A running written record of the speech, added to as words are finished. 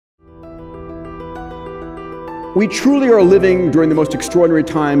We truly are living during the most extraordinary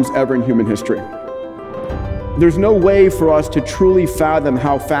times ever in human history. There's no way for us to truly fathom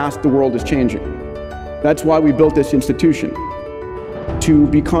how fast the world is changing. That's why we built this institution, to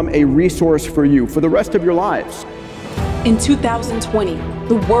become a resource for you for the rest of your lives. In 2020,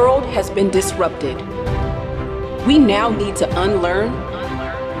 the world has been disrupted. We now need to unlearn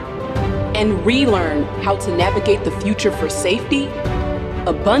and relearn how to navigate the future for safety,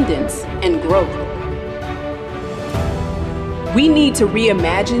 abundance, and growth. We need to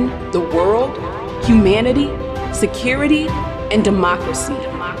reimagine the world, humanity, security, and democracy.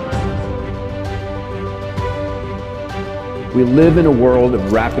 We live in a world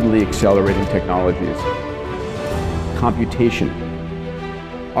of rapidly accelerating technologies. Computation,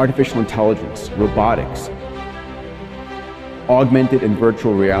 artificial intelligence, robotics, augmented and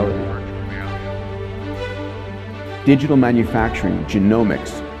virtual reality, digital manufacturing,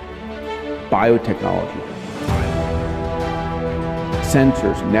 genomics, biotechnology,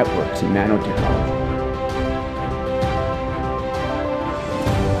 sensors, networks, and nanotechnology.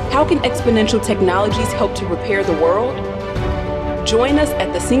 How can exponential technologies help to repair the world? Join us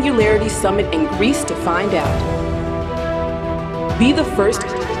at the Singularity Summit in Greece to find out. Be the first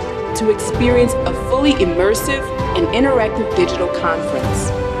to experience a fully immersive and interactive digital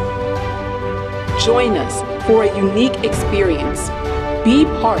conference. Join us for a unique experience. Be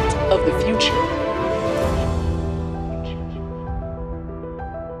part of the future.